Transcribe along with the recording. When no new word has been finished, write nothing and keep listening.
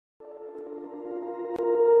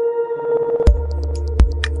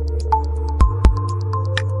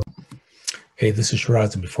Hey, this is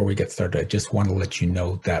Shiraz, and before we get started, I just want to let you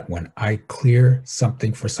know that when I clear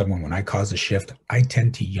something for someone, when I cause a shift, I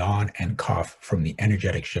tend to yawn and cough from the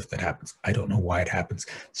energetic shift that happens. I don't know why it happens.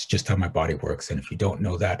 It's just how my body works. And if you don't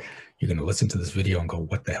know that, you're going to listen to this video and go,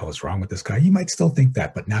 what the hell is wrong with this guy? You might still think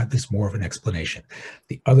that, but now there's more of an explanation.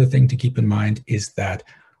 The other thing to keep in mind is that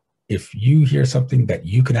if you hear something that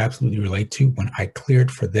you can absolutely relate to, when I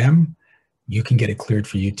cleared for them, you can get it cleared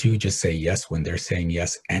for you too. Just say yes when they're saying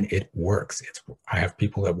yes, and it works. I have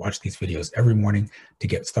people that watch these videos every morning to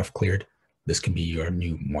get stuff cleared. This can be your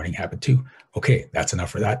new morning habit too. Okay, that's enough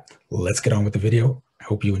for that. Let's get on with the video. I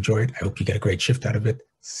hope you enjoyed. I hope you get a great shift out of it.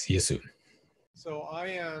 See you soon. So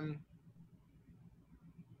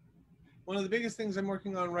one of the biggest things I'm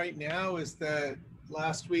working on right now is that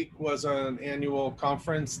last week was an annual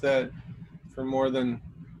conference that for more than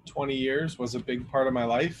 20 years was a big part of my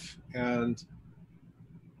life. And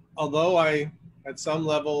although I, at some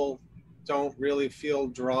level, don't really feel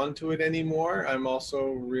drawn to it anymore, I'm also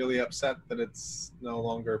really upset that it's no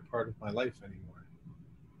longer part of my life anymore.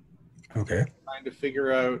 Okay. Trying to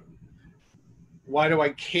figure out, why do I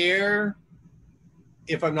care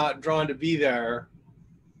if I'm not drawn to be there?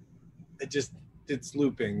 It's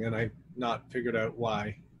looping, and I've not figured out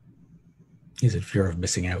why. Is it fear of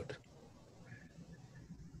missing out?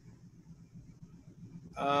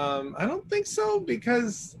 I don't think so,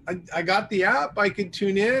 because I got the app. I could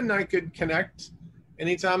tune in. I could connect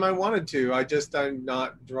anytime I wanted to. I'm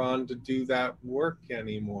not drawn to do that work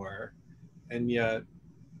anymore. And yet,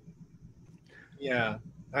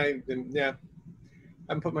 I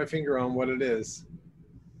haven't put my finger on what it is.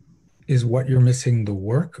 Is what you're missing the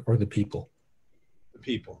work or the people? The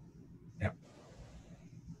people. Yeah.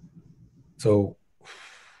 So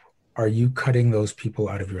are you cutting those people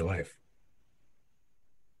out of your life?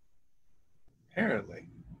 Apparently.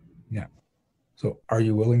 Yeah. So are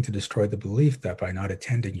you willing to destroy the belief that by not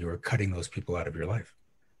attending, you are cutting those people out of your life?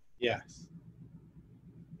 Yes.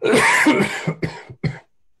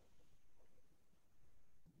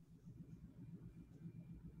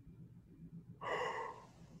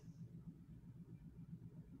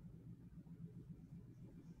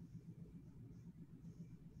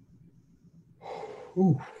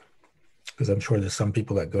 Because I'm sure there's some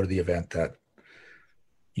people that go to the event that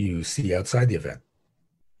you see outside the event.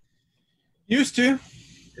 Used to.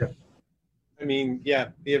 Yeah. I mean,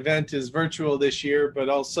 yeah, the event is virtual this year, but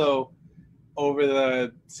also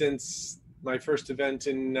since my first event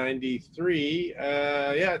in '93,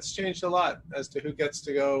 it's changed a lot as to who gets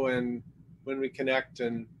to go and when we connect,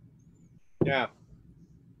 and yeah.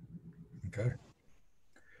 Okay.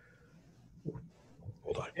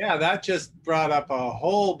 Hold on. Yeah, that just brought up a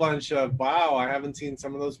whole bunch of, wow, I haven't seen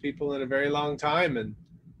some of those people in a very long time, and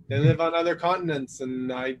they live on other continents,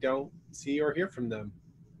 and I don't see or hear from them.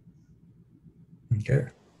 Okay.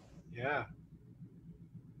 Yeah.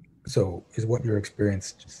 So is what your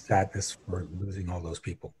experience just sadness for losing all those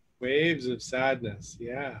people? Waves of sadness.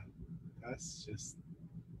 Yeah. That's just,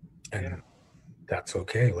 and that's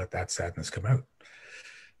okay. Let that sadness come out.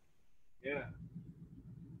 Yeah.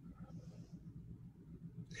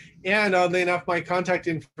 And oddly enough, my contact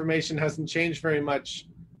information hasn't changed very much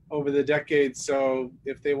over the decades. So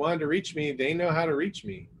if they wanted to reach me, they know how to reach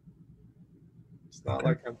me. It's not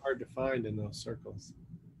like I'm hard to find in those circles.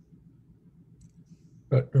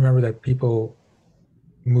 But remember that people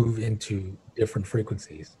move into different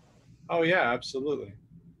frequencies. Oh yeah, absolutely.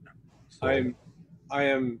 So, I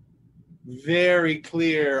am very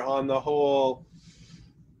clear on the whole.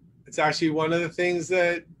 It's actually one of the things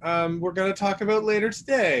that we're going to talk about later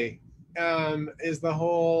today, is the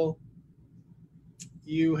whole,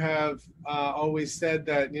 you have always said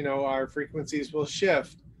that, our frequencies will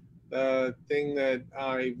shift. The thing that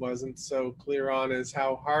I wasn't so clear on is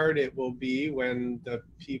how hard it will be when the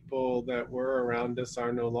people that were around us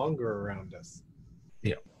are no longer around us.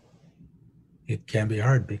 Yeah. It can be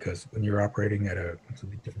hard because when you're operating at a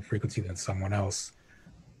completely different frequency than someone else,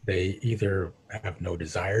 they either have no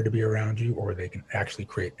desire to be around you, or they can actually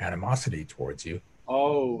create animosity towards you.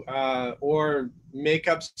 Or make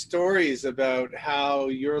up stories about how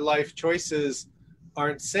your life choices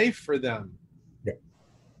aren't safe for them.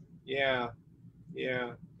 Yeah.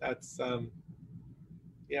 That's,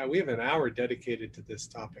 we have an hour dedicated to this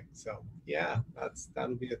topic. So yeah,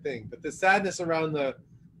 that'll be a thing. But the sadness around the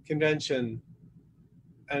convention,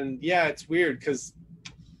 and yeah, it's weird because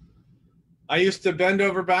I used to bend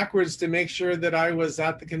over backwards to make sure that I was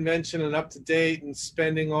at the convention and up to date and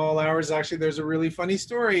spending all hours. Actually, there's a really funny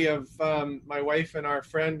story of my wife and our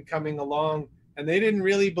friend coming along, and they didn't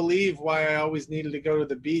really believe why I always needed to go to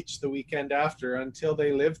the beach the weekend after until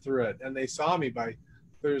they lived through it. And they saw me by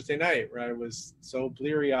Thursday night, where I was so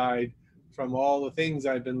bleary-eyed from all the things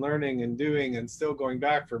I've been learning and doing and still going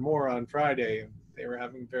back for more on Friday. They were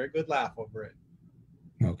having a very good laugh over it.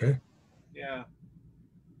 Okay. Yeah.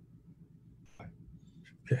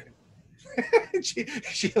 Okay.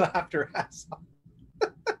 she laughed her ass off.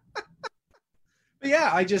 But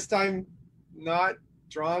yeah, I'm not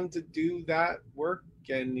drawn to do that work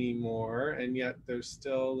anymore, and yet there's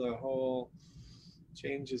still the whole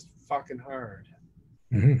change is fucking hard.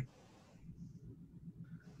 Mm-hmm.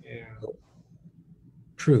 Yeah.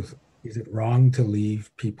 Truth. Is it wrong to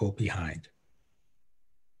leave people behind?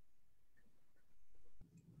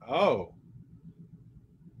 Oh.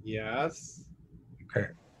 Yes. Okay.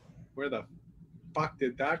 Where the fuck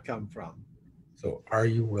did that come from? So are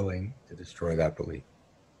you willing to destroy that belief?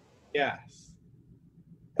 Yes.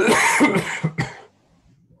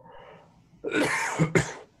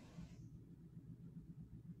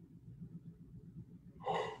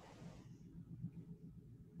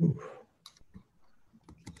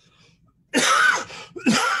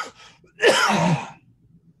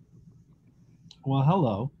 Well,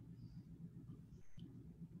 hello.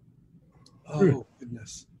 Oh,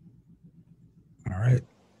 goodness. All right.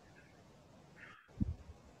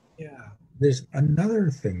 Yeah. There's another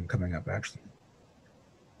thing coming up, actually.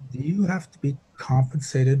 Do you have to be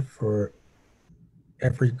compensated for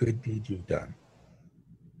every good deed you've done?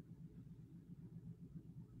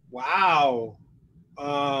 Wow.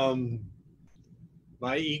 My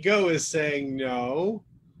ego is saying no.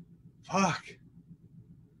 Fuck.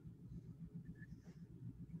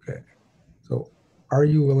 Okay. So are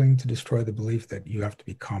you willing to destroy the belief that you have to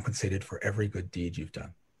be compensated for every good deed you've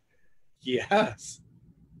done? Yes.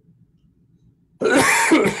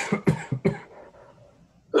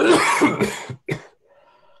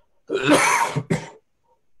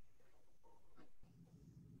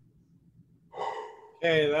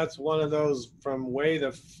 Hey, that's one of those from way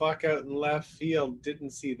the fuck out in left field. Didn't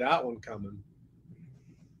see that one coming.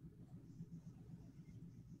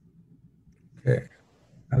 Okay.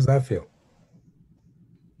 How's that feel?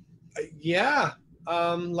 Yeah.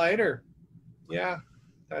 Lighter. Yeah.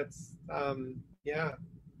 That's yeah.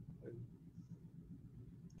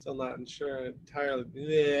 Still not sure entirely.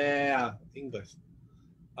 Yeah, English.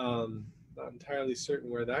 Not entirely certain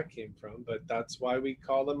where that came from, but that's why we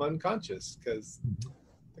call them unconscious, because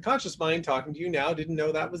the conscious mind talking to you now didn't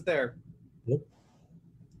know that was there. Yep.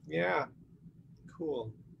 Yeah.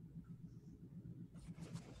 Cool.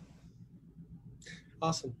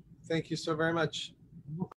 Awesome. Thank you so very much.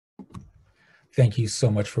 Thank you so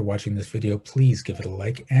much for watching this video. Please give it a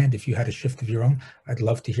like. And if you had a shift of your own, I'd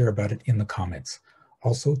love to hear about it in the comments.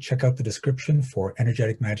 Also, check out the description for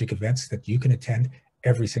energetic magic events that you can attend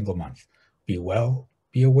every single month. Be well,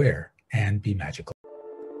 be aware, and be magical.